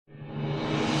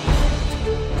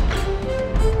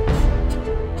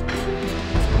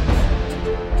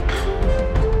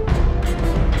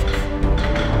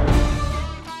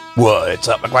What's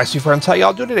up, my Glassy Friends? How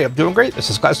y'all doing today? I'm doing great. This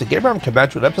is Glassic Gamer. I'm coming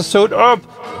back to an episode of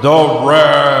The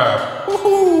Raft.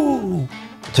 Woohoo!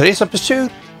 Today's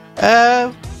episode,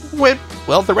 the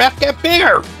raft got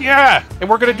bigger. Yeah, and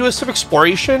we're gonna do some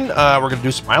exploration. We're gonna do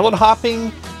some island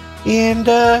hopping, and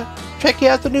check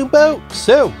out the new boat.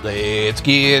 So let's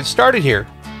get started here.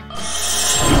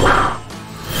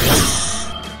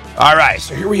 All right,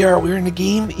 so here we are. We're in the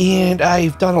game, and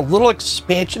I've done a little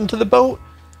expansion to the boat.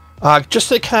 Just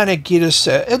to kind of get us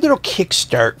a little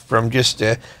kickstart from just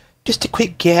a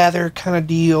quick gather kind of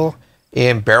deal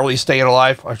and barely staying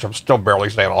alive. I'm still barely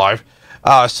staying alive.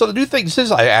 So the new thing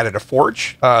is I added a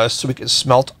forge so we can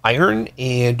smelt iron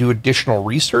and do additional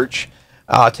research.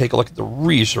 Take a look at the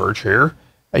research here.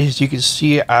 As you can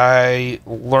see, scroll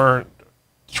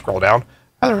down,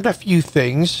 I learned a few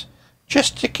things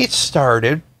just to get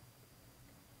started.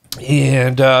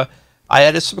 And I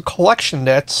added some collection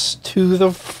nets to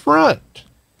the front.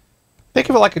 Think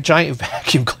of it like a giant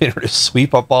vacuum cleaner to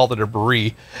sweep up all the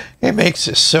debris. It makes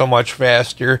it so much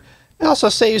faster. It also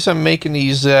saves on making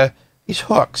these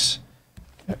hooks.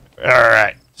 All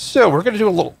right, so we're gonna do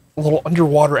a little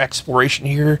underwater exploration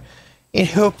here, and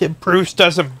hope that Bruce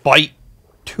doesn't bite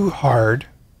too hard.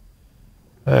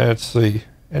 Let's see,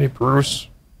 any Bruce?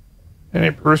 Any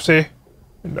Brucey?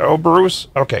 No Bruce.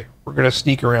 Okay, we're gonna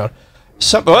sneak around.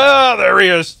 Oh, there he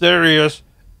is. There he is.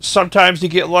 Sometimes you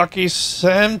get lucky.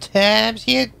 Sometimes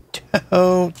you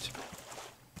don't.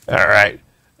 All right.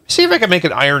 See if I can make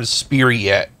an iron spear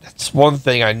yet. That's one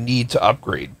thing I need to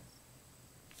upgrade.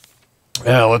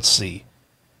 Let's see.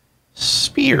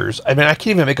 Spears. I mean, I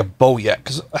can't even make a bow yet.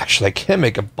 Because actually, I can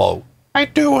make a bow. What am I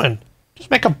doing?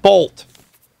 Just make a bolt.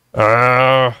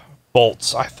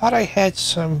 Bolts. I thought I had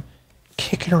some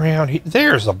kicking around here.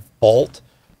 There's a bolt.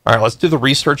 All right, let's do the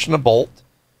research in the bolt.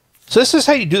 So this is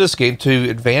how you do this game to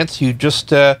advance. You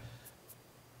just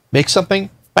make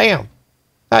something, bam.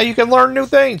 Now you can learn new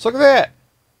things. Look at that.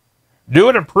 Do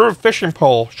an improved fishing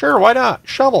pole. Sure, why not?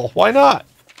 Shovel, why not?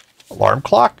 Alarm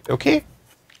clock, okay.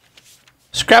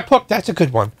 Scrap hook, that's a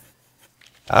good one.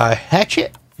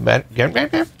 Hatchet,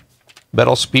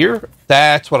 metal spear,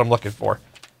 that's what I'm looking for.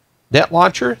 Net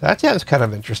launcher, that sounds kind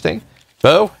of interesting.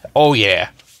 Bow, oh yeah.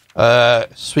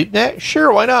 Sweep net?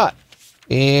 Sure, why not?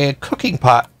 And cooking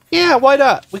pot. Yeah, why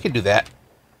not? We can do that.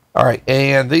 All right,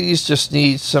 and these just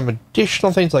need some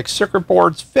additional things like circuit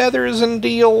boards, feathers, and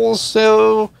deals.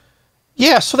 So,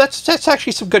 yeah, so that's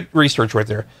actually some good research right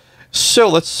there. So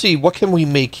let's see, what can we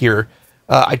make here?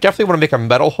 I definitely want to make a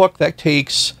metal hook that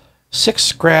takes 6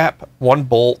 scrap, 1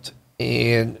 bolt,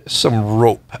 and some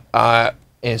rope,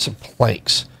 and some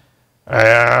planks.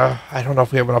 I don't know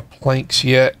if we have enough planks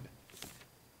yet.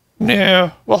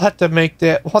 No, we'll have to make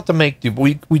that. We'll have to make do.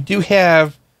 We do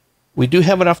have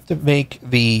enough to make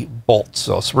the bolts,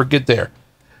 so we're good there.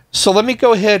 So let me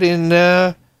go ahead and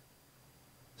I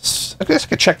guess I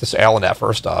could check this island out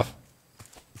first off.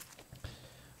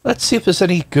 Let's see if there's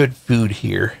any good food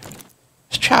here.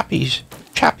 Let's chop these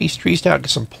trees down.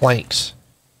 Get some planks.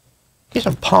 Get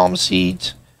some palm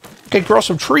seeds. Okay, grow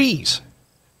some trees.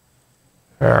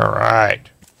 All right,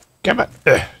 come on.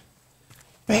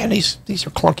 Man, these are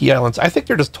clunky islands. I think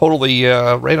they're just totally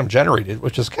random generated,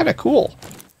 which is kind of cool.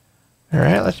 All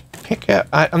right, let's pick up.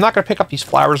 I'm not going to pick up these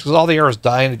flowers because all they are is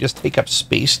dying. They just take up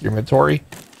space in your inventory.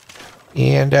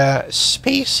 And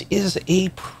space is a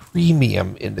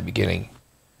premium in the beginning.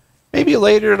 Maybe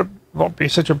later it won't be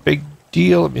such a big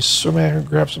deal. Let me swim out here and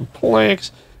grab some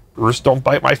planks. Bruce, don't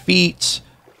bite my feet.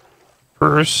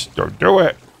 Bruce, don't do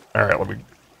it. All right, let me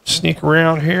sneak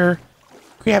around here.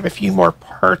 Grab a few more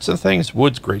parts and things.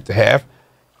 Wood's great to have.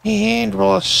 And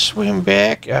we'll swim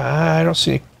back. I don't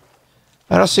see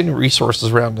any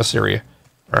resources around this area.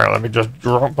 All right, let me just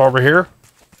jump over here.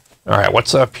 All right,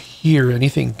 what's up here?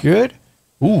 Anything good?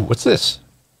 Ooh, what's this?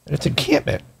 It's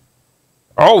encampment.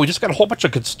 Oh, we just got a whole bunch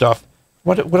of good stuff.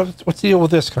 What's the deal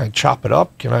with this? Can I chop it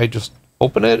up? Can I just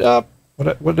open it up?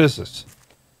 What is this?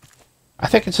 I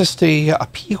think it's just a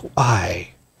POI.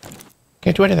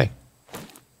 Can't do anything.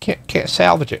 Can't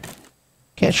salvage it.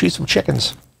 Can't shoot some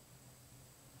chickens.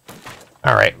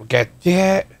 All right, we got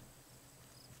that.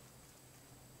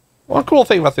 One cool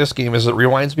thing about this game is it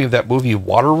reminds me of that movie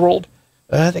Waterworld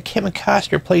that Kevin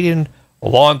Costner played in a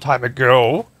long time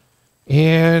ago.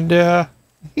 And yeah,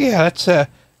 that's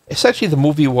essentially the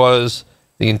movie was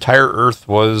the entire Earth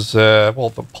was well,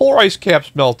 the polar ice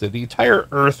caps melted. The entire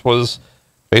Earth was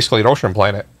basically an ocean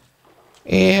planet.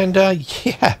 And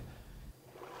yeah.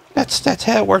 That's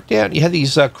how it worked out. You had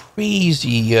these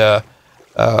crazy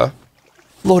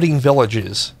floating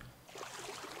villages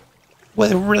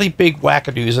with really big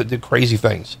wackadoos that did crazy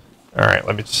things. All right,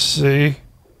 let me see.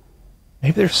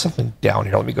 Maybe there's something down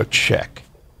here. Let me go check.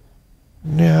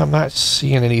 No, I'm not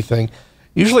seeing anything.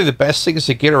 Usually the best thing is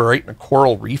to get it right in the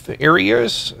coral reef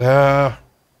areas. And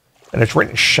it's right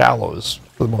in shallows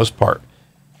for the most part.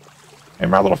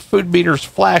 And my little food meter's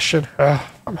flashing.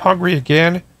 I'm hungry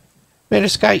again. Man,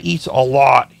 this guy eats a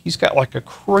lot. He's got like a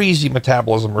crazy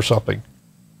metabolism or something.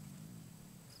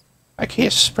 I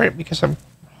can't sprint because I'm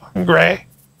hungry.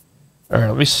 Alright,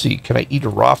 let me see. Can I eat a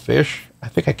raw fish? I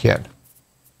think I can.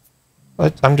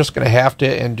 But I'm just going to have to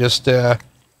and just, yeah,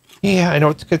 I know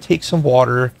it's going to take some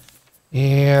water.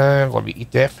 And let me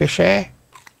eat that fish, eh?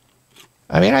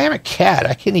 I mean, I am a cat.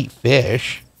 I can eat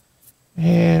fish.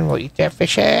 And we'll eat that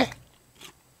fish, eh?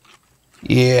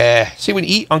 Yeah. See, when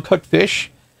you eat uncooked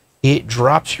fish, it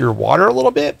drops your water a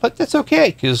little bit, but that's okay,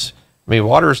 because, I mean,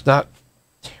 water is not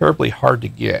terribly hard to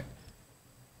get.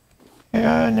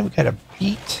 And then we got a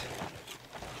beet.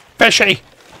 Fishy!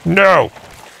 No!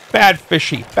 Bad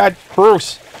fishy. Bad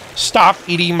Bruce! Stop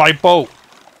eating my boat!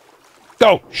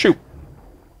 Go! Shoot!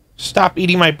 Stop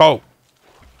eating my boat!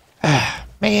 Ah,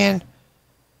 man.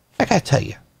 I gotta tell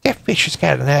you, that fish has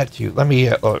got an attitude. Let me...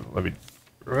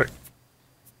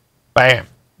 Bam!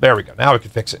 There we go. Now we can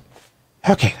fix it.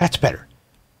 Okay, that's better.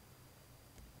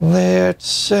 Let's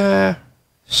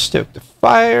stoke the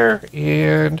fire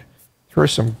and throw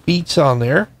some beets on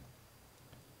there.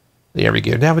 There we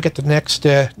go. Now we got the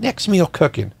next meal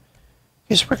cooking.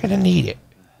 Because we're gonna need it.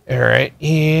 Alright,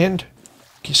 and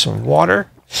get some water.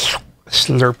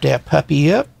 Slurp that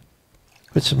puppy up.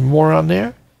 Put some more on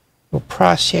there. We'll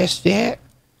process that.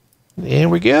 And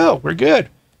we go. We're good.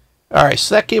 Alright,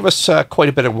 so that gave us quite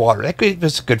a bit of water. That gave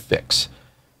us a good fix.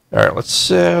 Alright, let's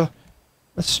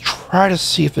try to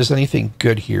see if there's anything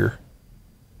good here.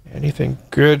 Anything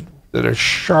good that a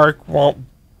shark won't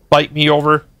bite me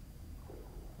over?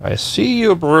 I see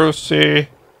you, Brucey.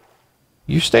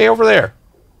 You stay over there.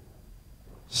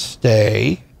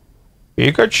 Stay. Be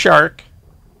a good shark.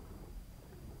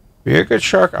 Be a good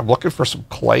shark. I'm looking for some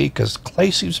clay, because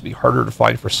clay seems to be harder to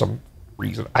find for some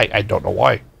reason. I don't know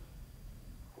why.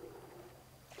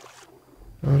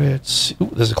 Let's see.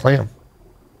 Ooh, there's a clam.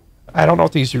 I don't know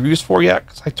what these are used for yet,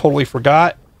 because I totally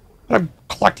forgot. But I'm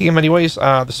collecting them anyways.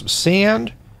 There's some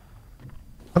sand.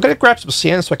 I'm going to grab some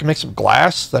sand so I can make some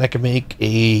glass. Then I can make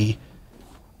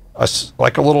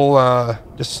like a little,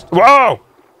 just... Whoa!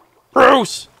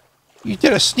 Bruce! You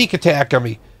did a sneak attack on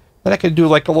me. Then I can do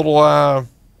like a little, what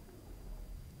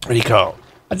do you call it?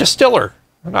 A distiller.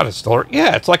 Not a distiller.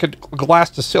 Yeah, it's like a glass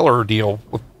distiller deal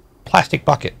with plastic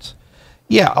buckets.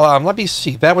 Yeah, let me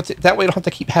see. That way I don't have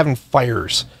to keep having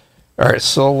fires. Alright,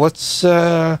 so let's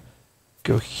go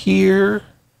here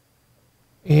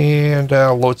and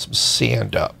load some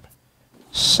sand up.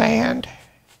 Sand.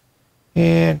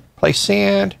 And place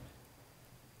sand.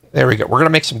 There we go. We're going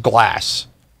to make some glass.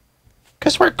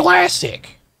 Because we're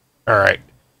glassic. Alright.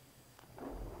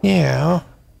 Yeah.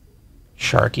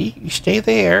 Sharky, you stay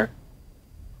there.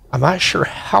 I'm not sure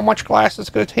how much glass it's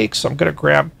going to take, so I'm going to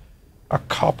grab a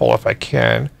couple if I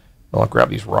can. I'll grab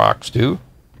these rocks too.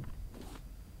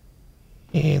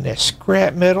 And that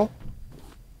scrap metal.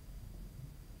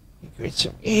 Get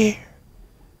some air.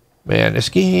 Man, this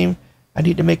game, I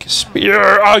need to make a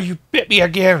spear. Oh, you bit me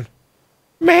again.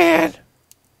 Man.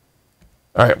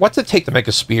 Alright, what's it take to make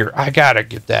a spear? I gotta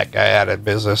get that guy out of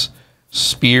business.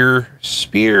 Spear,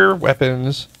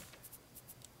 weapons.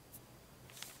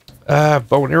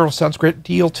 Bow and arrow sounds great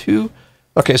deal too.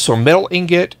 Okay, so metal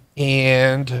ingot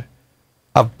and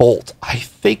a bolt. I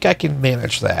think I can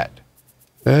manage that.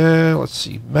 Let's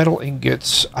see. Metal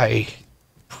ingots, I'm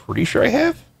pretty sure I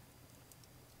have.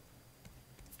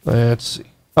 Let's see.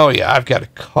 Oh yeah, I've got a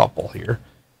couple here.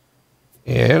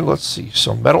 And let's see.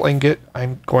 So metal ingot,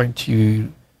 I'm going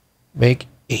to make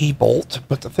a bolt.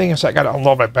 But the thing is, I got to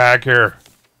unload my bag here.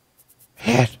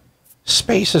 Man,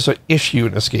 space is an issue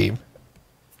in this game.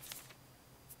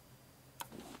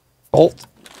 Bolt.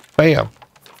 Bam.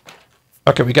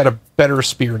 Okay, we got a better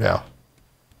spear now.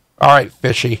 Alright,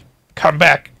 fishy. Come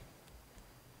back.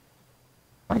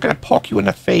 I'm going to poke you in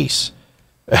the face.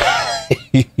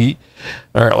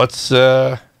 Alright, let's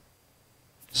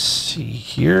see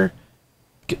here.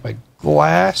 Get my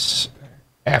glass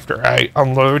after I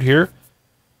unload here.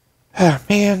 Ah,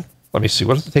 man. Let me see.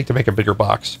 What does it take to make a bigger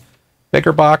box?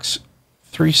 Bigger box.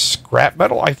 3 scrap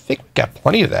metal. I think we got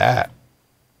plenty of that.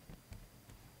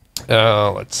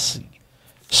 Let's see.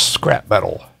 Scrap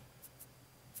metal.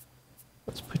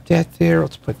 Let's put that there.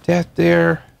 Let's put that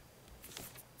there.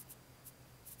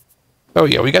 Oh,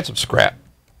 yeah. We got some scrap.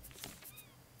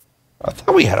 I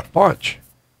thought we had a bunch.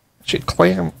 Actually,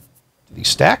 clam. Did they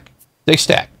stack? They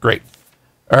stack. Great.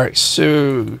 All right.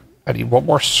 So I need one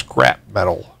more scrap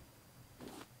metal.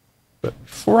 But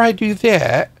before I do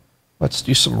that, let's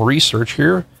do some research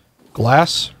here.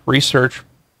 Glass research.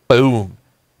 Boom.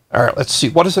 All right, let's see.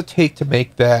 What does it take to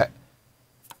make that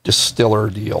distiller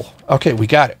deal? Okay, we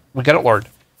got it. We got it learned.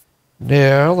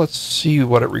 Now, let's see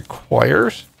what it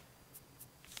requires.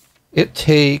 It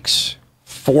takes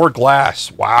 4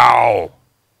 glass. Wow.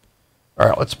 All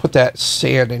right, let's put that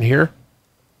sand in here.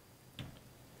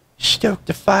 Stoke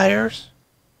the fires.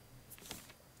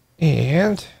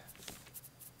 And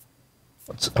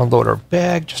let's unload our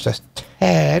bag just a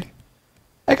tad.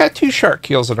 I got 2 shark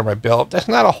kills under my belt. That's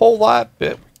not a whole lot,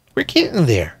 but we're getting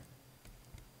there.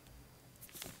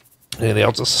 Anything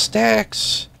else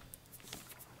stacks?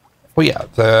 Oh yeah,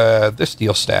 this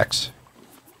deal stacks.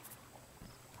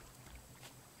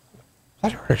 I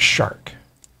heard a shark.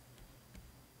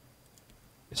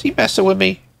 Is he messing with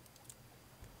me?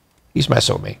 He's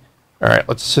messing with me. All right,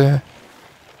 let's. There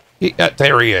he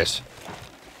is.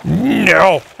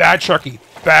 No, bad sharky,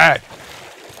 bad,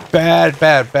 bad,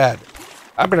 bad, bad.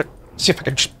 I'm gonna see if I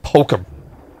can just poke him.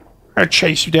 I'm gonna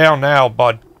chase you down now,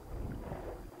 bud.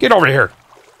 Get over here.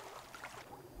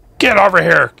 Get over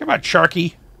here. Come on,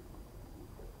 sharky.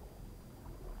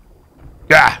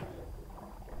 Yeah.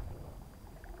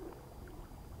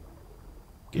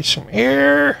 Get some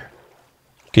air.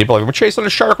 Can't believe we're chasing a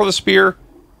shark with a spear.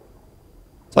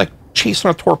 It's like chasing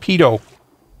a torpedo.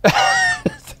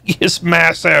 He is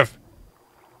massive.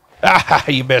 Ah,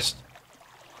 you missed.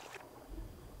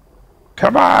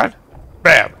 Come on.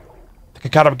 Bam. Think I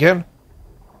got him again?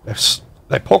 Did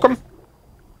I poke him?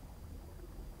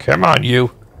 Come on,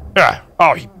 you. Ah.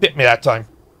 Oh, he bit me that time.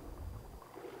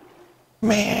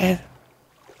 Man.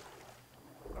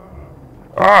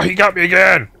 Oh, he got me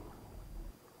again.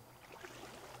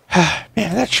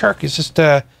 Man, that shark is just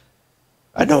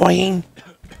annoying.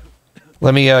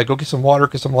 Let me go get some water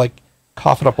because I'm like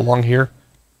coughing up a lung here.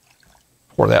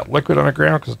 Pour that liquid on the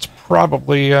ground because it's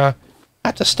probably not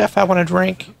the stuff I want to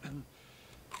drink.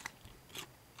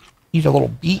 Eat a little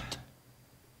beet.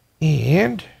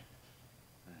 And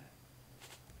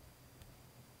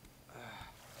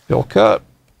fill cup.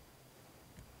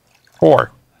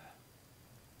 Pour.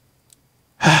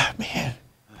 Man.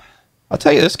 I'll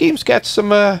tell you, this game's got some,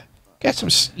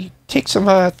 take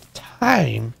some,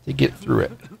 time to get through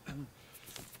it.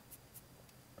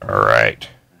 Alright.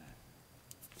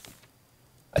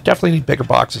 I definitely need bigger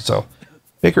boxes, though.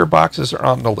 Bigger boxes are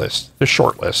on the list, the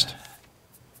short list.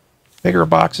 Bigger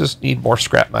boxes need more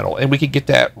scrap metal, and we can get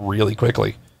that really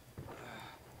quickly.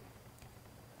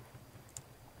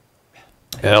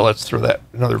 Yeah, let's throw that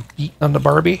another beat on the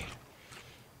Barbie.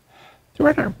 Throw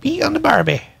another beat on the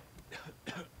Barbie.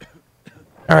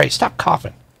 Alright, stop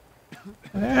coughing.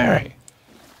 Alright.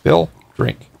 Bill,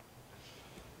 drink.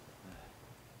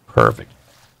 Perfect.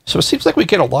 So it seems like we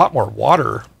get a lot more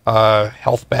water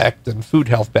health back than food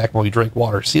health back when we drink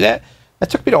water. See that? That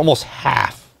took me to almost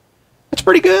half. That's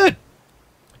pretty good.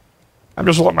 I'm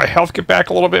just letting my health get back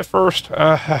a little bit first.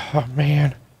 Oh,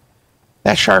 man.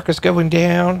 That shark is going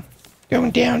down.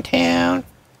 Going downtown.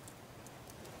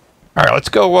 Alright, let's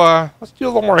go, let's do a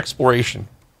little more exploration.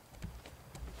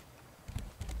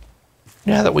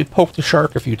 Now that we poked the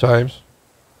shark a few times.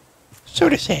 So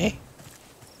to say.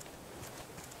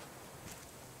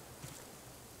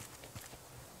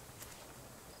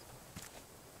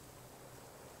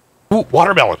 Ooh,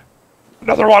 watermelon.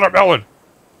 Another watermelon.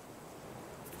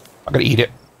 I'm gonna eat it.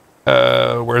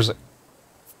 Where is it?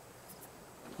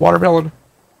 Watermelon.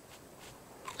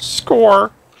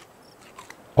 Score.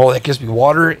 Oh, that gives me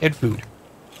water and food.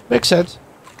 Makes sense.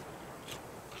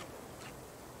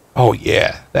 Oh,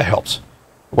 yeah. That helps.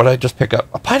 What did I just pick up?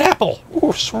 A pineapple.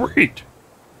 Oh, sweet.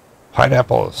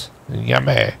 Pineapples.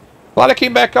 Yummy. Glad I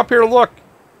came back up here to look.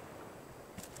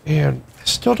 And I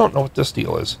still don't know what this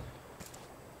deal is.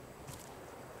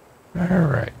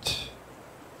 Alright.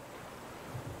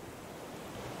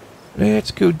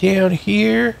 Let's go down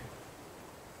here.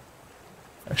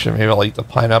 Actually, maybe I'll eat the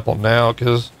pineapple now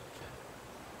because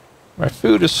my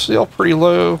food is still pretty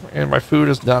low and my food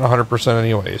is not 100%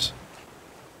 anyways.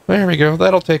 There we go.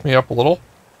 That'll take me up a little.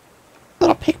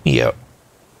 That'll pick me up.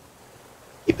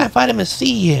 Get my vitamin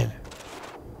C in.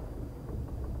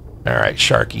 Alright,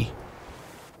 Sharky.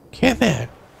 Come on.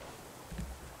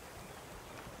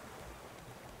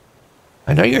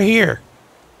 I know you're here.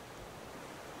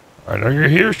 I know you're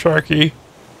here, Sharky.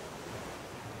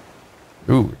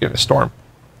 Ooh, we're getting a storm.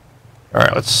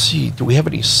 Alright, let's see. Do we have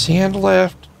any sand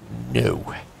left?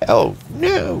 No. Hell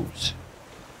no's.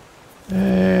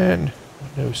 And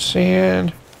no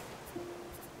sand.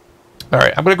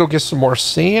 Alright, I'm going to go get some more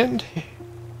sand.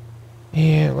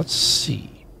 And let's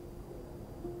see.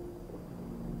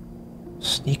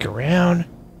 Sneak around.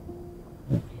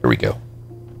 Here we go.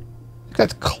 I think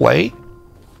that's clay.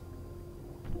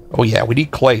 Oh yeah, we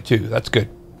need clay too. That's good.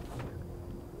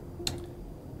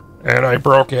 And I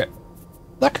broke it.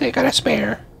 Luckily I got a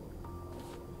spare.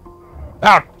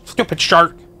 Ah, stupid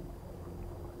shark.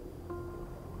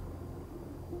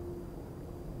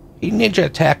 He ninja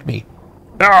attacked me.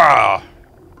 Ah!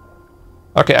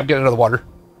 Okay, I'm getting out of the water.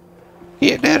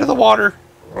 Getting out of the water.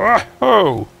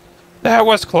 Oh, that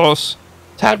was close.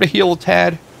 Time to heal a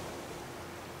tad.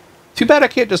 Too bad I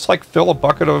can't just like fill a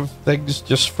bucket of things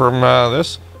just from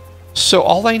this. So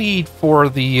all I need for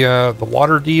the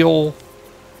water deal,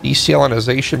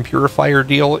 desalinization purifier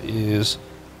deal is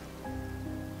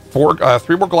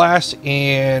 3 more glass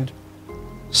and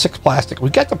 6 plastic. We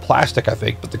got the plastic, I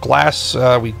think, but the glass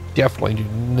we definitely do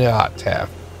not have.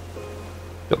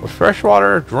 Fill with fresh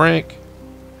water, drink.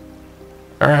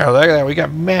 All right, look at that. We got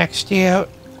maxed out.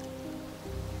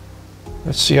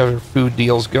 Let's see how our food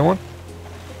deal's going.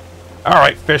 All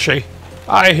right, fishy.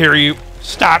 I hear you.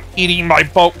 Stop eating my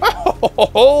boat.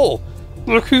 Oh,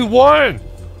 look who won.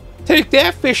 Take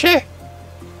that, fishy.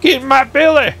 Get in my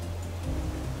belly.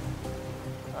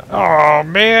 Oh,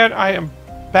 man.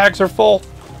 Bags are full.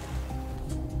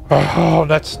 Oh,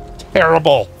 that's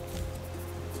terrible.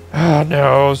 Oh,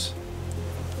 noes.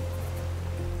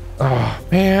 Oh,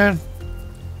 man.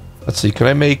 Let's see. Can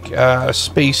I make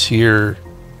space here?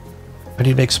 I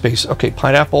need to make space. Okay,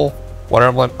 pineapple,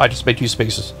 watermelon. I just made 2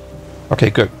 spaces. Okay,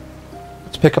 good.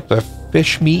 Let's pick up the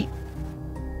fish meat.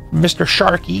 Mr.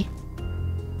 Sharky.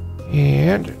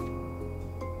 And...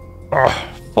 oh,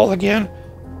 full again.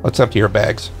 Let's empty our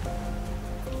bags.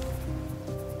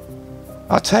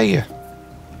 I'll tell you.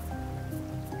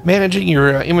 Managing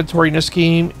your inventory in this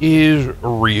game is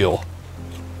real.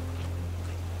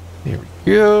 There we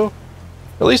go.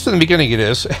 At least in the beginning it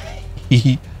is.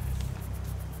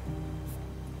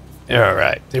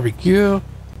 Alright, there we go.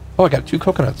 Oh, I got 2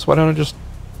 coconuts. Why don't I just,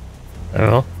 I don't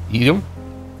know, eat them?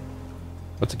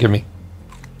 What's it give me?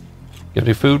 Gives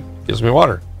me food, gives me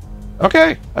water.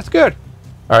 Okay, that's good.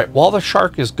 Alright, while the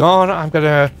shark is gone, I'm going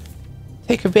to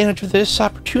take advantage of this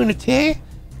opportunity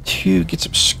to get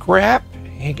some scrap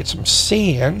and get some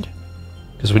sand.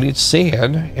 Because we need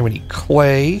sand and we need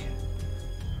clay.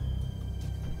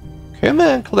 Come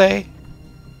on, clay.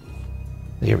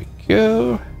 There we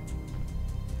go.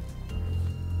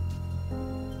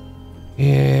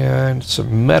 And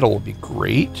some metal would be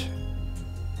great.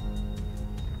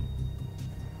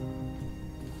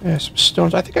 Yeah, some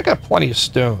stones. I think I got plenty of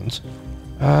stones.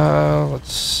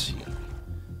 Let's see.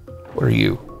 What are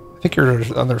you? I think you're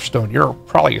another stone. You're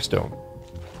probably a stone.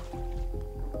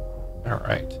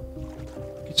 Alright.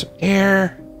 Get some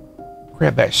air.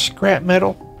 Grab that scrap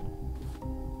metal.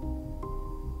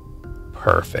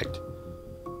 Perfect.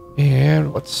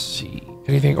 And let's see.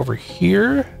 Anything over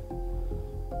here?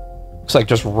 Looks like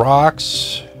just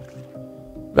rocks.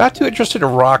 Not too interested in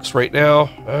rocks right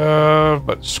now.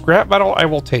 But scrap metal I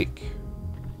will take.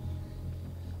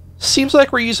 Seems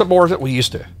like we're using more than we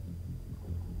used to.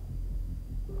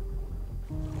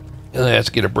 And let's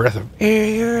get a breath of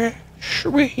air.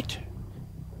 Sweet.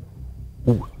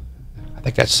 Ooh, I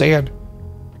think that's sand.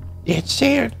 It's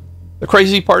sand. The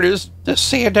crazy part is there's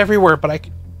sand everywhere, but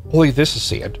only this is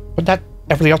sand. But not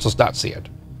everything else is not sand.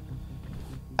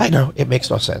 I know, it makes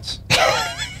no sense.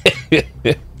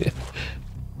 It's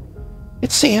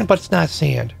sand, but it's not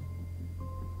sand.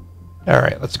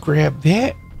 Alright, let's grab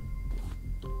that.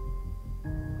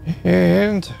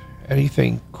 And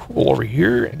anything cool over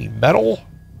here? Any metal?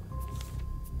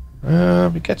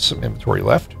 We got some inventory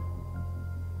left.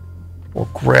 We'll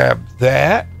grab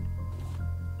that.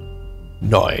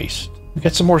 Nice. We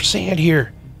got some more sand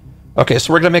here. Okay,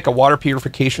 so we're going to make a water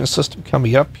purification system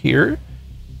coming up here.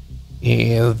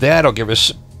 And that'll give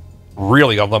us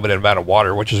really unlimited amount of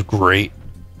water, which is great.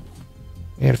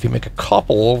 And if you make a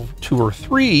couple, 2 or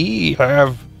 3, you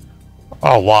have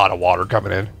a lot of water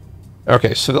coming in.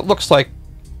 Okay, so that looks like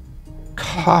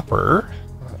copper.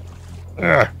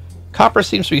 Copper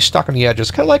seems to be stuck on the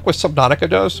edges, kind of like what Subnautica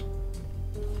does.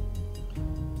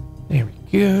 There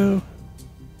we go.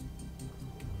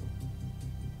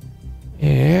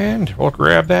 And we'll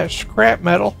grab that scrap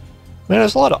metal. Man,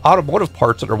 there's a lot of automotive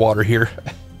parts underwater here.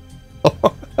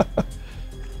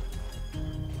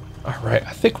 Alright,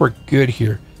 I think we're good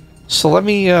here. So let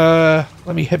me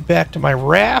head back to my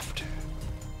raft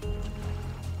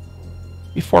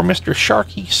before Mr.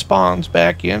 Sharky spawns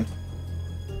back in.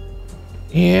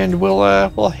 And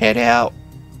we'll head out.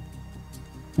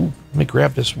 Ooh, let me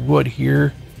grab this wood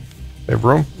here. I have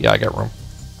room? Yeah, I got room.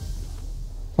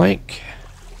 Plank.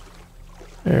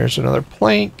 There's another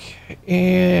plank.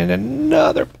 And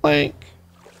another plank.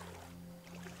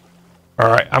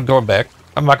 Alright, I'm going back.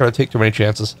 I'm not going to take too many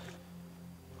chances.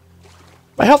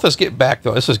 My health is getting back,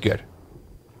 though. This is good.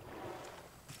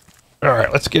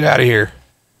 Alright, let's get out of here.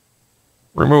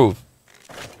 Remove.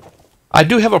 I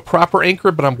do have a proper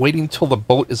anchor, but I'm waiting until the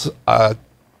boat is a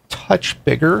touch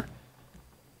bigger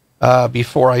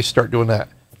before I start doing that.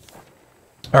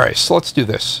 Alright, so let's do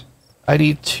this. I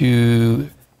need to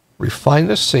refine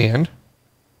the sand.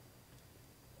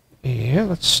 And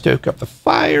let's stoke up the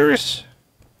fires.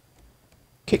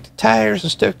 Kick the tires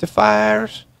and stoke the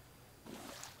fires.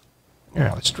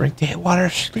 Alright, let's drink that water.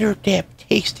 Slurp that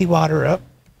tasty water up.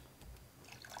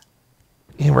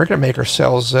 And we're going to make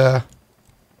ourselves... Alright,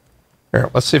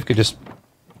 let's see if we can just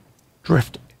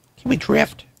drift. Can we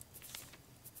drift?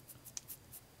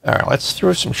 Alright, let's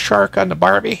throw some shark on the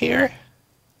Barbie here.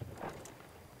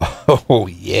 Oh,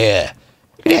 yeah.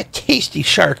 Look at that tasty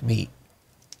shark meat.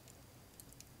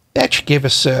 That should give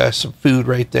us some food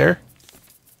right there.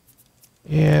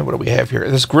 And what do we have here?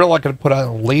 This grill I'm going to put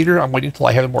on later. I'm waiting until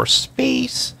I have more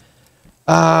space.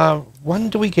 When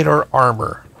do we get our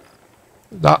armor?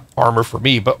 Not armor for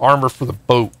me, but armor for the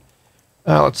boat.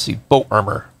 Let's see. Boat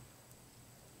armor.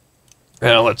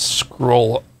 Now let's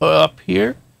scroll up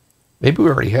here. Maybe we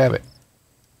already have it.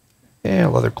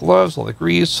 And leather gloves, leather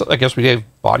greaves. I guess we have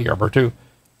body armor too.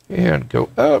 And go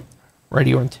up.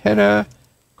 Radio antenna.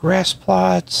 Grass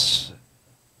plots.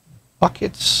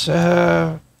 Buckets.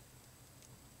 I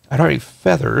don't have any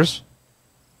feathers.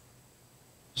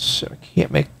 So I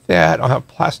can't make that. I don't have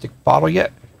a plastic bottle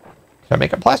yet. Can I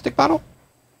make a plastic bottle?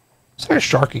 Is that a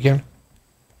shark again?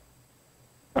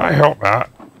 I hope not.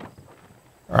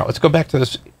 Alright, let's go back to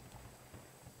this.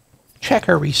 Check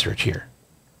our research here.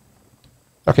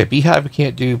 Okay, beehive we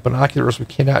can't do. Binoculars we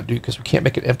cannot do because we can't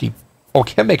make an empty... Oh, we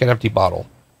can make an empty bottle.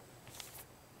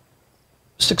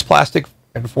 6 plastic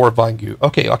and 4 vine goo.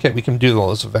 Okay, we can do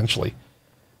those eventually.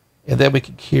 And then we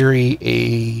can carry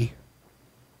a...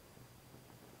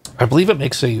 I believe it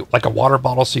makes like a water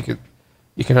bottle so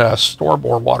you can store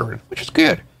more water in, which is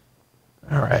good.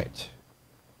 Alright.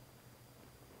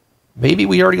 Maybe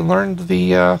we already learned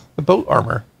the boat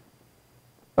armor.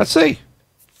 Let's see.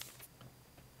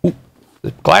 Ooh,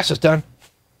 the glass is done.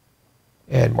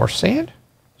 And more sand.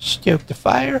 Stoke the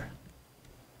fire.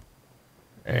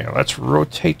 And let's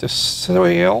rotate the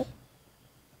sail.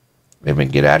 Maybe we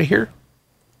can get out of here.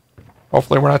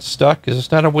 Hopefully we're not stuck, because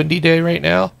it's not a windy day right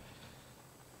now.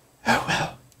 Oh,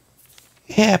 well.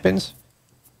 It happens.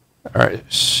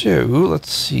 Alright, so,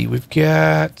 let's see. We've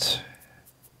got...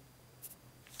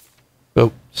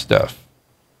 boat stuff.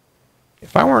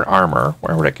 If I were in armor,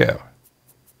 where would it go?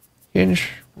 Hinge,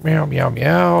 meow, meow,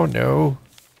 meow, no.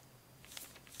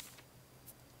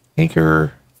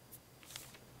 Anchor.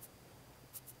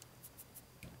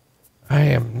 I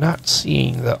am not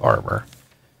seeing the armor.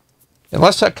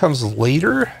 Unless that comes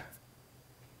later.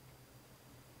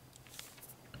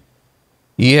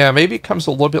 Yeah, maybe it comes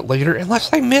a little bit later.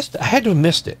 Unless I missed it. I had to have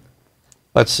missed it.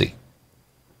 Let's see.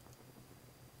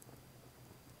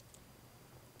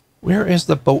 Where is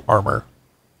the boat armor?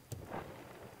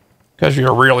 Because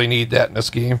you really need that in this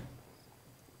game.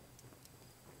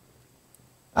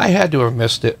 I had to have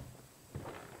missed it.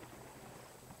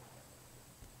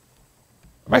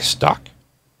 Am I stuck?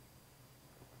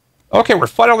 Okay, we're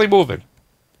finally moving.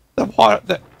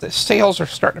 The sails are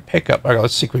starting to pick up. All right,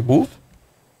 let's see. Can we move?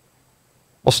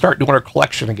 We'll start doing our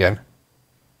collection again.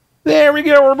 There we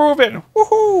go. We're moving.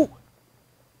 Woohoo!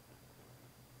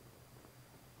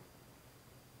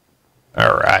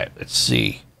 All right. Let's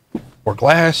see. More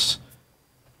glass.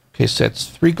 Okay, so that's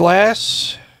 3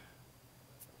 glass.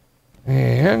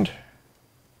 And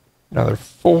another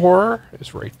 4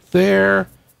 is right there.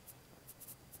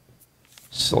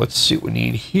 So let's see what we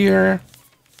need here.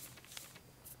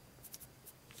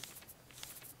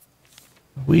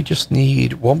 We just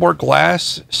need 1 more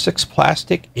glass, 6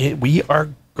 plastic, and we are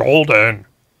golden.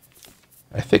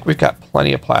 I think we've got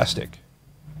plenty of plastic.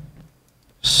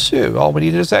 So all we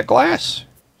need is that glass.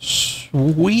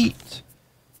 Sweet.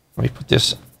 Let me put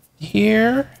this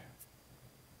here.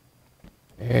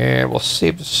 And we'll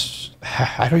save this.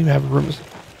 I don't even have room.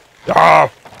 Ah,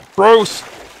 gross.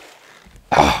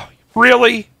 Ah.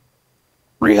 Really?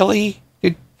 Really?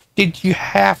 Did you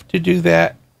have to do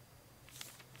that?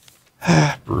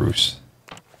 Ah, Bruce.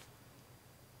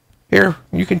 Here,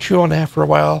 you can chew on that for a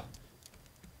while.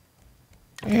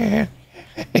 Yeah.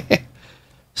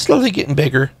 Slowly getting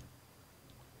bigger.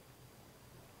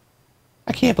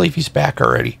 I can't believe he's back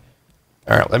already.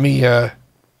 Alright, let me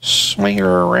swing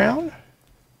her around.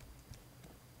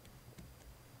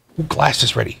 Ooh, glass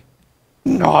is ready.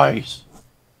 Nice.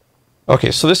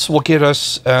 Okay, so this will get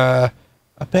us a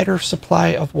better supply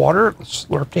of water. Let's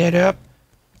slurp that up.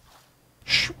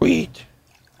 Sweet.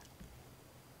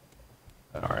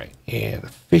 Alright, and the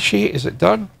fishy, is it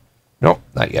done? Nope,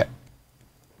 not yet.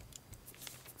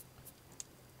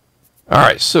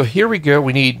 Alright, so here we go.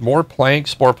 We need more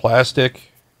planks, more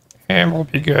plastic, and we'll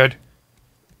be good.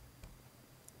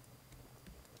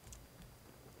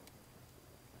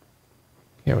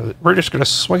 Yeah, we're just going to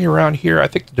swing around here. I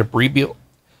think the debris field...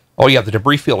 Oh yeah, the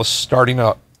debris field is starting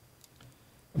up.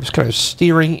 I'm just kind of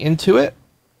steering into it.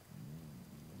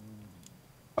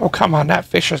 Oh, come on, that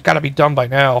fish has got to be done by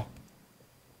now.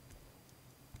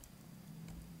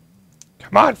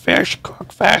 Come on, fish,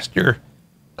 cook faster.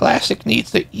 Glassic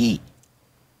needs to eat.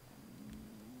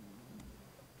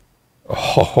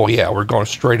 Oh, yeah, we're going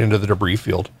straight into the debris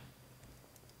field.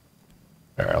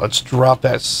 All right, let's drop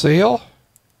that sail.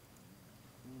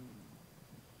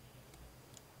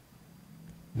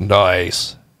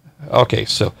 Nice. Okay,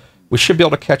 so we should be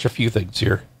able to catch a few things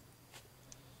here.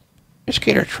 Just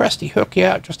get our trusty Hooky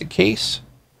out just in case.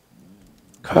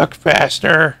 Cook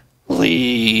faster,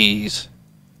 please.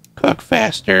 Cook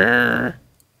faster.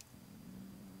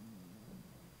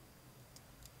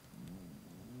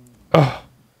 Oh,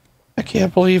 I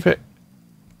can't believe it.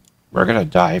 We're gonna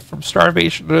die from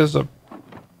starvation. There's a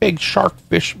big shark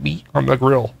fish meat on the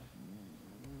grill.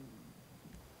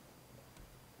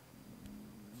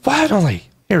 Finally!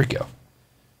 Here we go.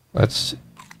 Let's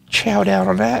chow down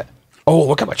on that. Oh,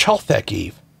 look how much health that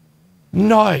gave.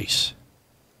 Nice.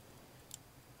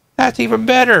 That's even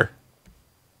better.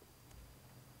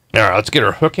 Alright, let's get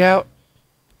our hook out.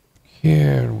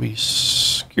 Can we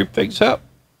scoop things up?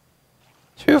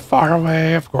 Too far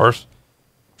away, of course.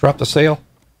 Drop the sail.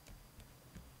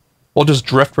 We'll just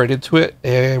drift right into it,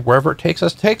 and wherever it takes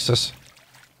us, takes us.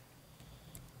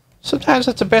 Sometimes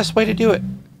that's the best way to do it.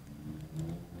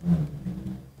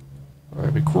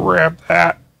 Let me grab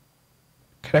that.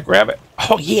 Can I grab it?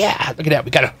 Oh yeah! Look at that.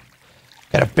 We got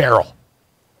a barrel.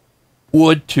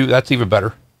 Wood too. That's even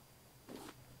better.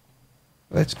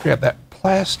 Let's grab that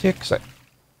plastic.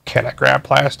 Can I grab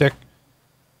plastic?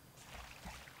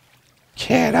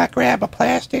 Can I grab a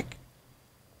plastic?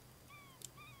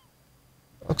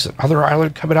 Looks like another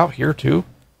island coming out here too.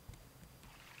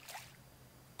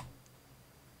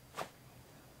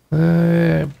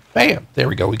 Bam! There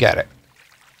we go. We got it.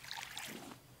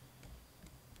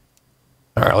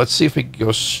 All right, let's see if we can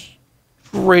go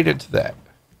straight into that.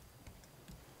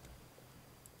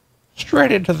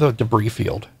 Straight into the debris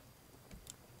field.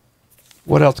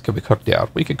 What else can we cook down?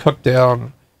 We can cook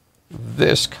down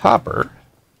this copper.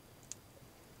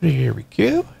 Here we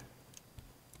go.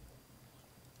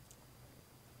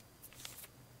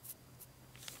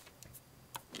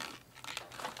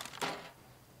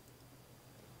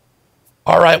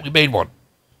 All right, we made one.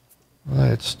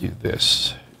 Let's do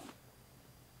this.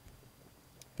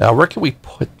 Now, where can we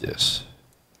put this?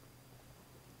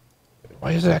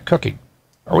 Why is that cooking?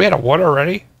 Are we at a 1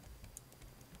 already?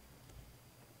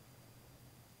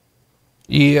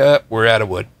 Yeah, we're out of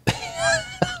wood.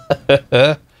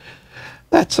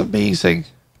 That's amazing.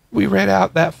 We ran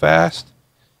out that fast.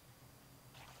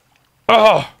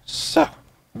 Oh, so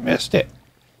missed it.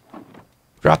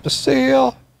 Drop the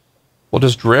sail. We'll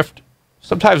just drift.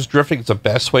 Sometimes drifting is the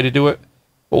best way to do it,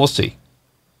 but we'll see.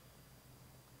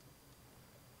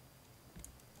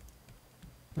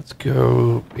 Let's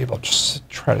go. Maybe I'll just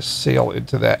try to sail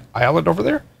into that island over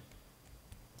there.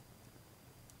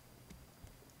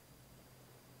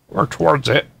 Or towards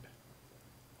it.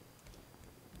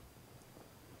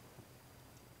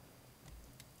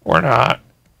 Or not.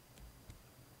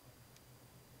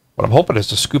 What I'm hoping is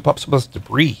to scoop up some of this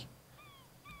debris.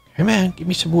 Hey man, give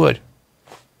me some wood.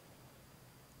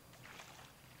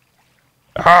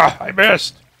 Ah, I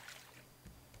missed.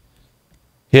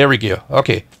 Here we go.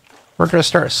 Okay. We're going to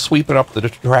start sweeping up the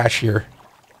trash here.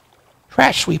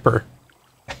 Trash sweeper.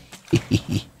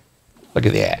 Look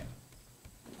at that.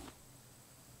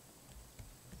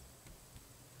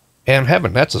 And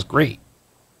heaven, that's just great.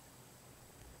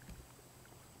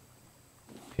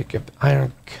 Pick up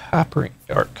iron, copper,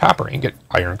 or copper ingot,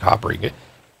 iron, copper ingot.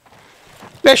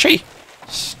 Fishy!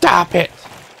 Stop it!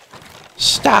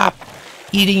 Stop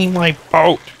eating my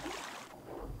boat!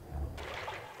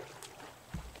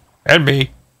 And me.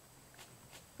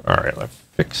 Alright, let's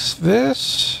fix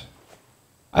this.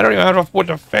 I don't even have enough wood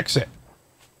to fix it.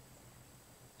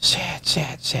 Sad,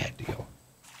 sad, sad deal.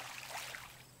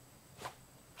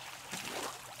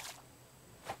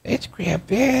 Let's grab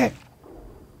it.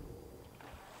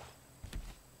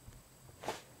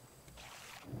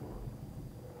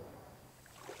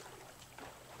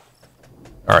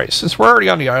 Alright, since we're already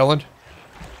on the island.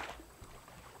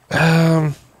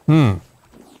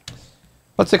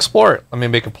 Let's explore it. Let me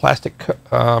make a plastic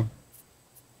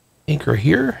Anchor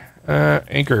here.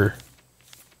 Anchor.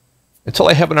 Until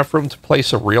I have enough room to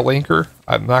place a real anchor,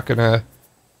 I'm not gonna...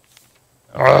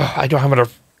 I don't have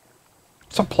enough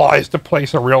supplies to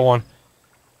place a real one.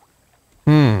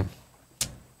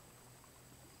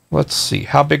 Let's see.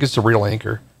 How big is the real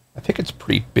anchor? I think it's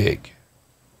pretty big.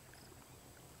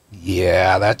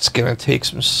 Yeah, that's gonna take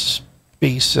some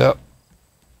space up.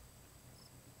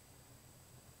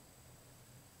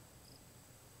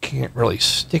 Can't really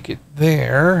stick it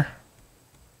there.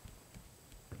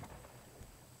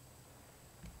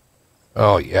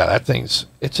 Oh yeah, that thing's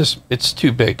it's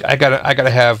too big. I gotta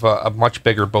have a much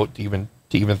bigger boat to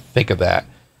even think of that.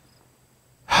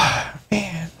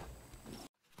 Man.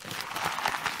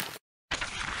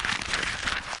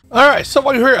 All right, so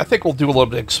while you're here, I think we'll do a little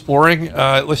bit of exploring.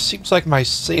 It seems like my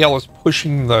sail is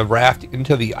pushing the raft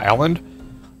into the island.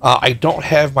 I don't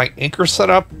have my anchor set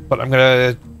up, but I'm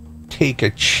gonna take a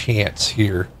chance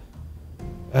here.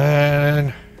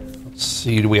 And let's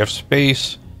see, do we have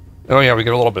space? Oh yeah, we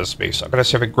got a little bit of space. I'm gonna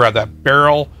see if I can grab that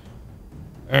barrel,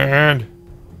 and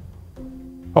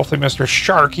hopefully Mr.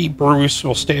 Sharky Bruce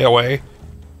will stay away.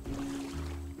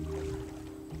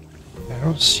 I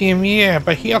don't see him yet,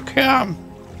 but he'll come.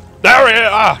 There he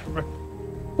is!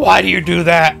 Why do you do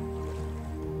that?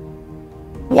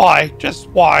 Why? Just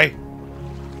why?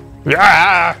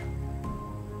 Yeah.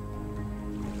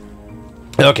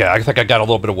 Okay, I think I got a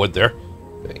little bit of wood there.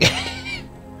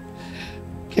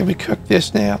 Can we cook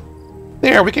this now?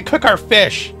 There, we can cook our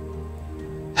fish.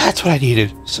 That's what I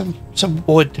needed. Some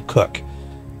wood to cook.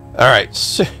 Alright,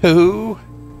 so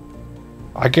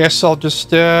I guess I'll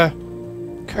just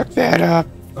cook that up.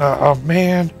 Oh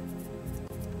man.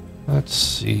 Let's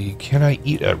see. Can I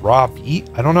eat a raw meat?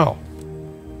 I don't know.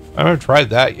 I haven't tried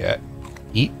that yet.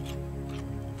 Eat.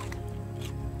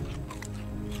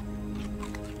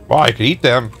 Wow, I could eat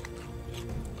them.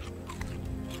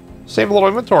 Save a little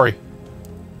inventory.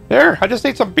 There, I just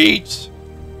ate some beets.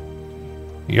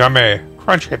 Yummy,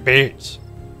 crunchy beets.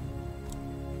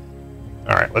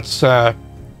 Alright, let's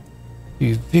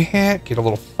do that. Get a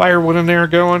little firewood in there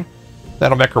going.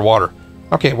 That'll make her water.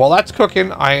 Okay, while that's cooking,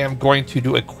 I am going to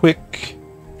do a quick,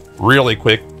 really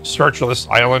quick search of this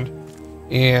island.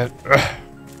 And,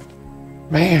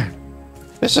 man,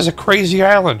 this is a crazy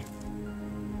island.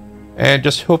 And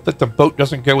just hope that the boat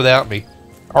doesn't go without me.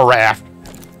 A raft.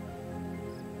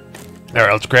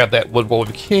 Alright, let's grab that wood while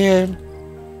we can.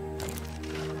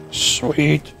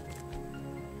 Sweet.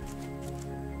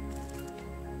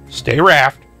 Stay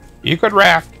raft. You could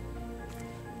raft.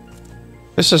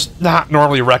 This is not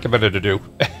normally recommended to do.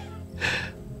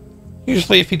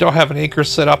 Usually if you don't have an anchor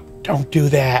set up, don't do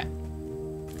that.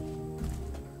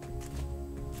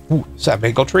 Ooh, is that a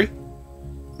mango tree?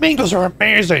 Mangoes are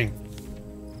amazing.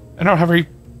 I don't have any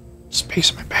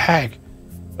space in my bag.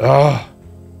 Ugh.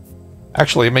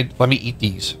 Actually, let me eat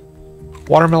these.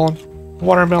 Watermelon,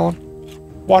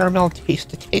 watermelon, watermelon,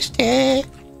 taste it, taste it.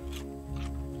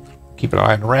 Keep an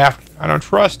eye on the raft. I don't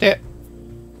trust it.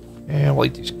 And we'll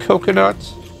eat these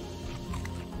coconuts.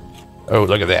 Oh,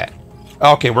 look at that.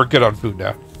 Okay, we're good on food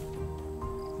now.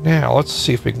 Now, let's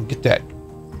see if we can get that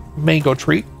mango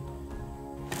tree.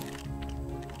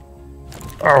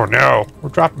 Oh no, we're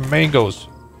dropping mangoes.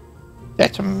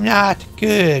 That's not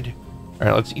good.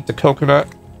 Alright, let's eat the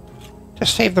coconut.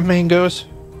 Just save the mangoes.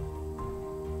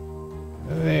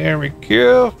 There we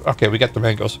go. Okay, we got the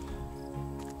mangoes.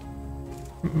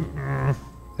 Can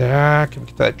we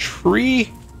get that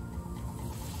tree?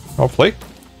 Hopefully.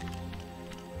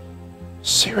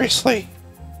 Seriously?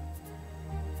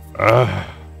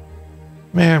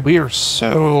 Man, we are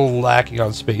so lacking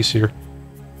on space here.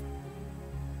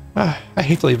 I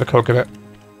hate to leave a coconut.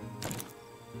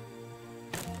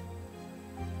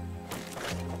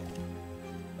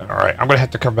 Alright, I'm gonna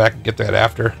have to come back and get that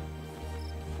after.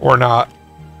 Or not.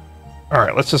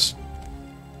 Alright, let's just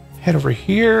head over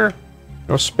here.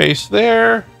 No space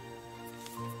there.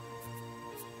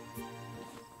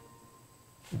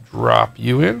 Drop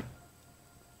you in.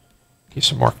 Get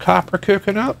some more copper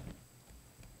cooking up.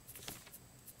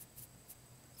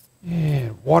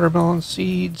 And watermelon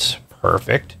seeds.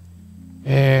 Perfect.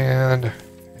 And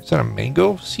is that a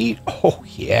mango seed? Oh,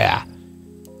 yeah.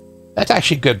 That's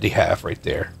actually good to have right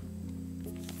there.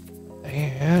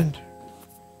 And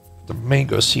the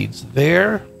mango seeds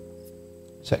there.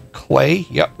 Is that clay?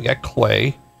 Yep, we got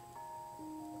clay.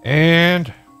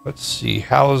 And let's see,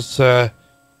 how's our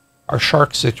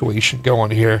shark situation going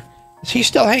here? Is he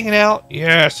still hanging out?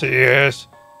 Yes, he is.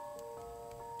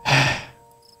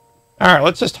 Alright,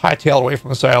 let's just hightail away from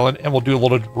this island and we'll do a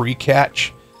little debris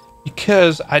catch.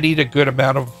 Because I need a good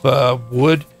amount of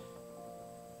wood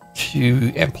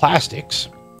and plastics.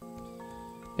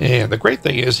 And the great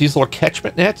thing is these little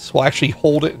catchment nets will actually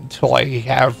hold it until I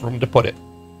have room to put it.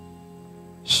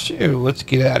 So let's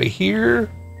get out of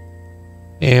here.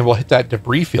 And we'll hit that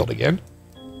debris field again.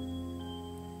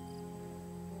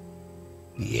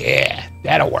 Yeah,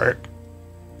 that'll work.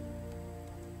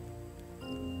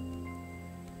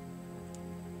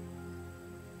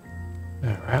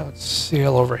 Alright, let's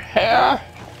sail over here.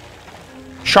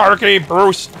 Sharky,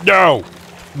 Bruce, no!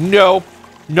 No,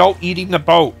 no eating the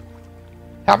boat.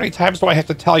 How many times do I have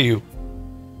to tell you?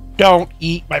 Don't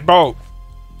eat my boat.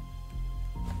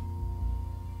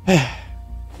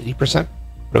 80%?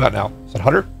 What about now? Is that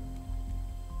 100?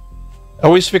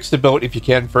 Always fix the boat if you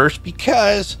can first,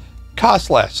 because it costs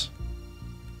less.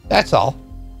 That's all.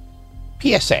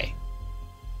 PSA.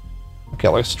 Okay,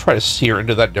 let's try to steer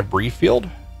into that debris field.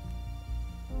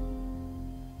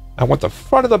 I want the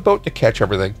front of the boat to catch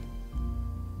everything.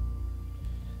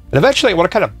 And eventually I want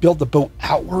to kind of build the boat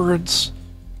outwards.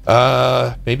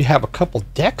 Maybe have a couple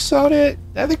decks on it.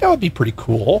 I think that would be pretty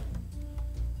cool.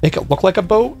 Make it look like a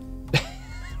boat. I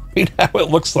mean, how it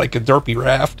looks like a derpy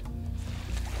raft.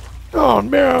 Oh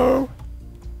no.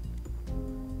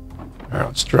 Alright,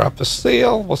 let's drop the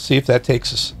sail. We'll see if that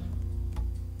takes us.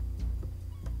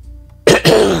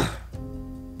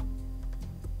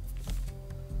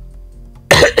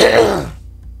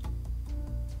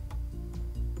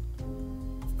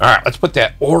 Alright, let's put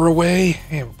that ore away.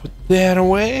 And we'll put that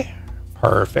away.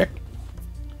 Perfect.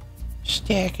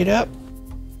 Stack it up.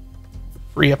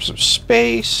 Free up some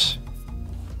space.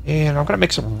 And I'm going to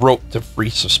make some rope to free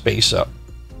some space up.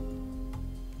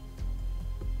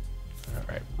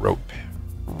 Alright, rope.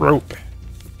 Rope.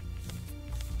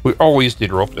 We always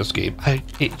did rope in this game.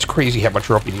 It's crazy how much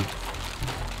rope you need.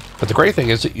 But the great thing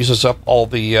is it uses up all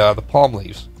the palm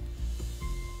leaves.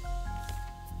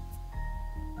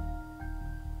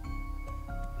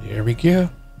 There we go.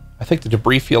 I think the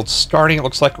debris field's starting. It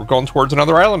looks like we're going towards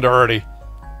another island already.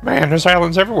 Man, there's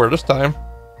islands everywhere this time.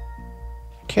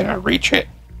 Can I reach it?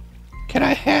 Can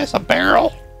I has a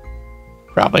barrel?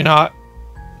 Probably not.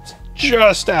 It's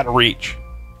just out of reach.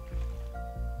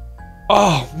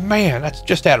 Oh, man, that's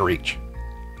just out of reach.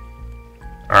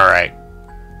 Alright.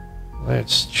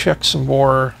 Let's chuck some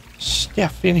more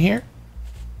stuff in here.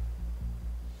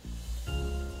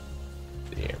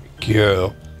 There we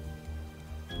go.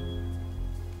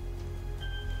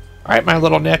 Alright, my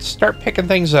little nets, start picking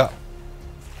things up.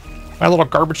 My little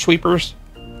garbage sweepers.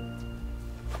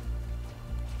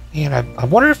 And I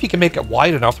wonder if you can make it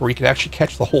wide enough where you can actually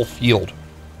catch the whole field.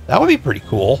 That would be pretty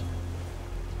cool.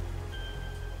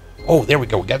 Oh, there we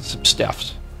go. We got some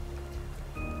stuffs.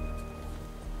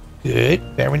 Good.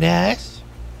 Very nice.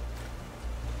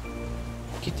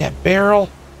 Get that barrel.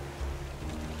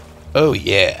 Oh,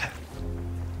 yeah.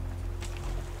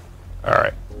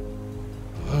 Alright.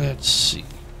 Let's see.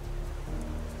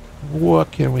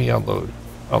 What can we unload?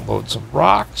 Unload some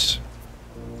rocks.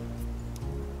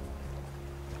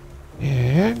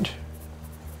 And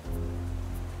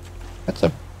that's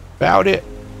about it.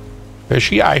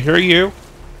 Fishy, I hear you.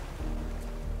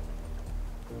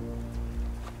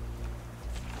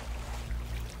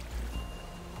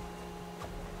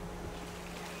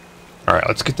 Alright,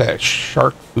 let's get that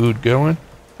shark food going.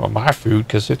 Well, my food,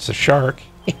 because it's a shark.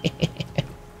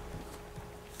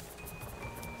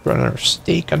 Running our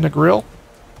steak on the grill.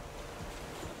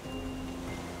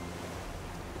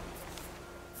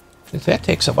 That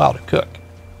takes a while to cook.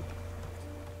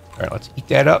 Alright, let's eat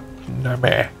that up.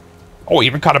 Oh,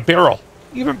 even caught a barrel.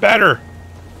 Even better.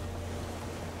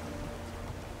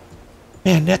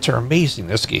 Man, nets are amazing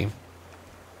this game.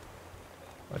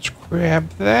 Let's grab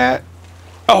that.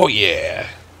 Oh, yeah.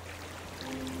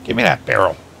 Give me that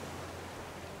barrel.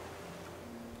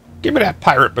 Give me that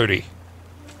pirate booty.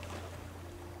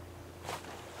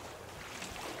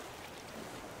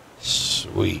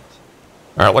 Sweet.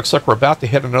 Alright, looks like we're about to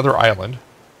hit another island.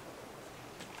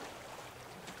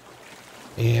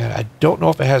 And I don't know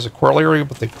if it has a corollary,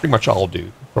 but they pretty much all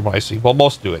do, from what I see. Well,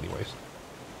 most do anyways.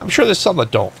 I'm sure there's some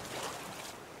that don't.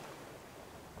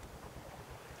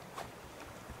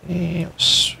 And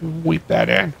sweep that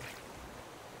in.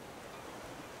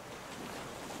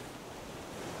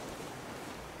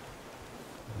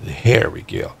 There we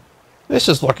go. This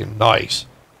is looking nice.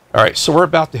 Alright, so we're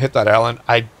about to hit that island.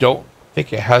 I don't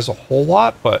think it has a whole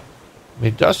lot, but I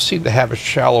mean, it does seem to have a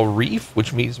shallow reef,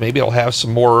 which means maybe it'll have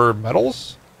some more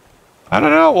metals. I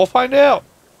don't know. We'll find out.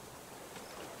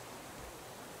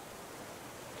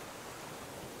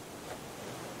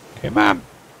 Come on.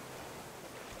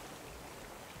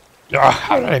 Oh,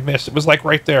 how did I miss? It was like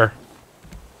right there.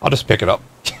 I'll just pick it up.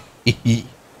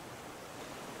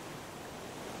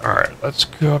 Alright. let's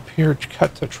go up here,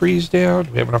 cut the trees down.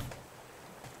 Do we have enough?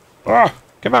 Oh,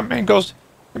 come on, mangoes.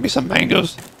 Give me some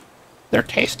mangoes. They're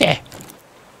tasty.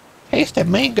 Tasty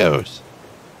mangoes.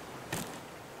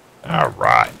 All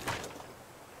right.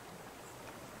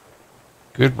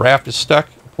 Good, raft is stuck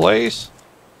in place.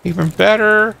 Even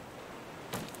better.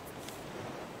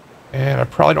 And I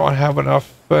probably don't have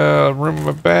enough room in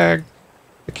my bag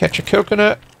to catch a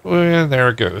coconut. And there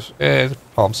it goes. And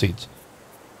palm seeds.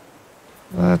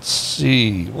 Let's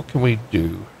see. What can we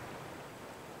do?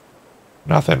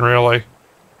 Nothing really.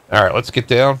 All right, let's get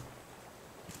down.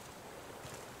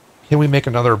 Can we make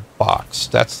another box?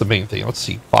 That's the main thing. Let's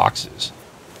see. Boxes.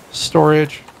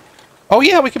 Storage. Oh,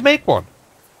 yeah, we can make one.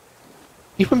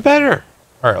 Even better.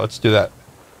 All right, let's do that.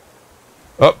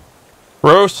 Oh,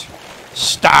 Bruce.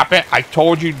 Stop it. I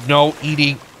told you no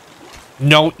eating.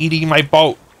 No eating my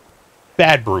boat.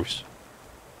 Bad, Bruce.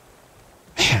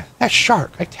 Man, that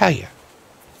shark, I tell you.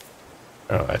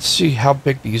 Let's see how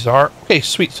big these are. Okay,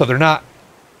 sweet. So they're not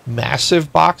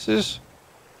massive boxes.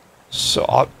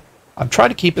 So I'm trying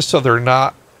to keep it so they're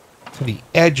not to the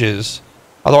edges.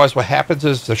 Otherwise, what happens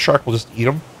is the shark will just eat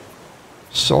them.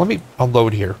 So let me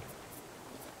unload here.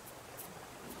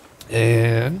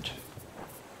 And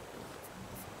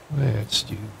let's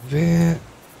do that.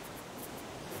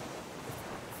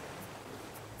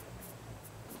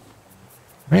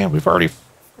 Man, we're already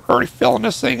filling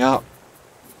this thing up.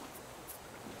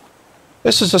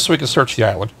 This is just so we can search the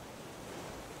island.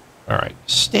 All right,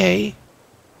 stay.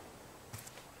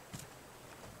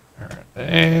 All right,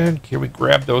 and can we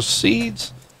grab those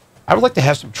seeds? I would like to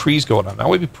have some trees going on. That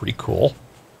would be pretty cool.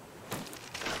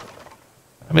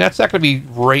 I mean, that's not going to be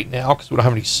right now because we don't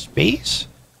have any space.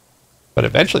 But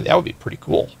eventually, that would be pretty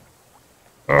cool.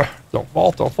 Don't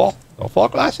fall, don't fall. Don't fall,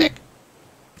 Glassic.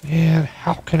 And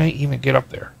how can I even get up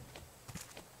there?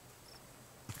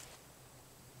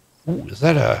 Ooh, is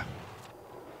that a...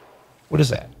 What is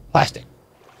that? Plastic.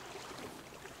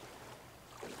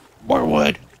 More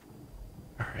wood.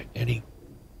 All right, any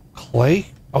clay?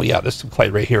 Oh, yeah, there's some clay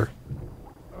right here.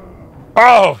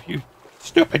 Oh, you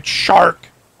stupid shark.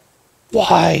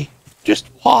 Why? Just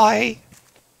why?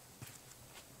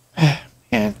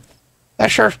 Man,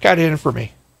 that shark got in for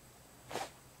me.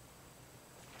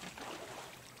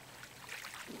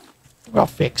 I'll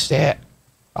fix that.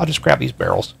 I'll just grab these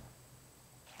barrels.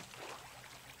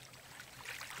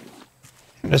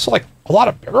 And there's like a lot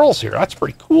of barrels here. That's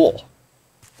pretty cool.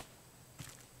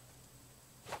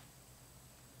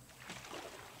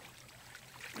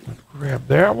 Grab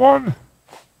that one.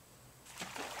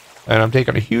 And I'm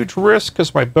taking a huge risk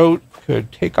because my boat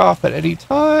could take off at any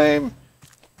time.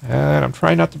 And I'm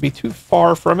trying not to be too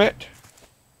far from it.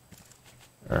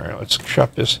 All right, let's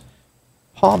chop this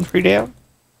palm tree down.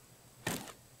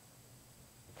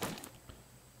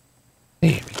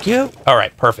 There we go. All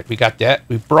right, perfect. We got that.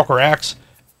 We broke our axe.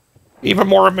 Even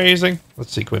more amazing.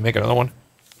 Let's see. Can we make another one?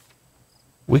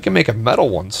 We can make a metal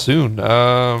one soon.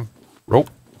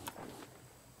 Rope.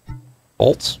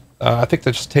 Bolts. I think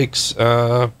that just takes...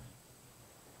 yeah,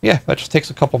 that just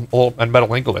takes a couple... and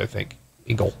metal ingot, I think.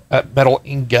 Metal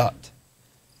ingot.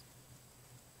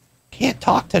 Can't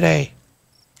talk today.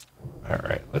 All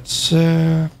right, let's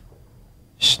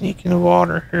sneak in the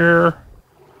water here.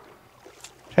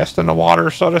 Testing the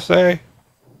water, so to say.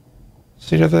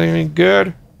 See if there's anything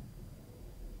good.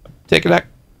 Taking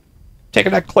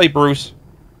that clay, Bruce.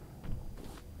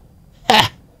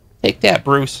 Ha! Take that,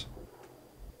 Bruce.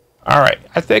 All right,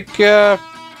 I think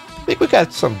we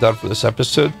got something done for this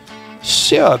episode.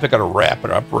 So I think I'm gonna wrap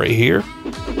it up right here.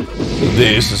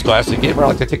 This is Glassy Gamer. I'd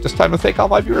like to take this time to thank all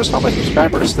my viewers and all my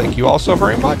subscribers. Thank you all so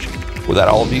very much. Without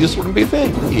all of you, this wouldn't be a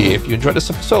thing. If you enjoyed this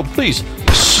episode, please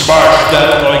smash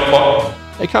that like button.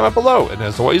 A comment below, and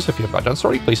as always, if you have not done so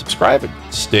already, please subscribe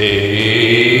and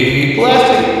stay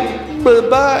glassy.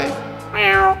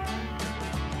 Bye-bye.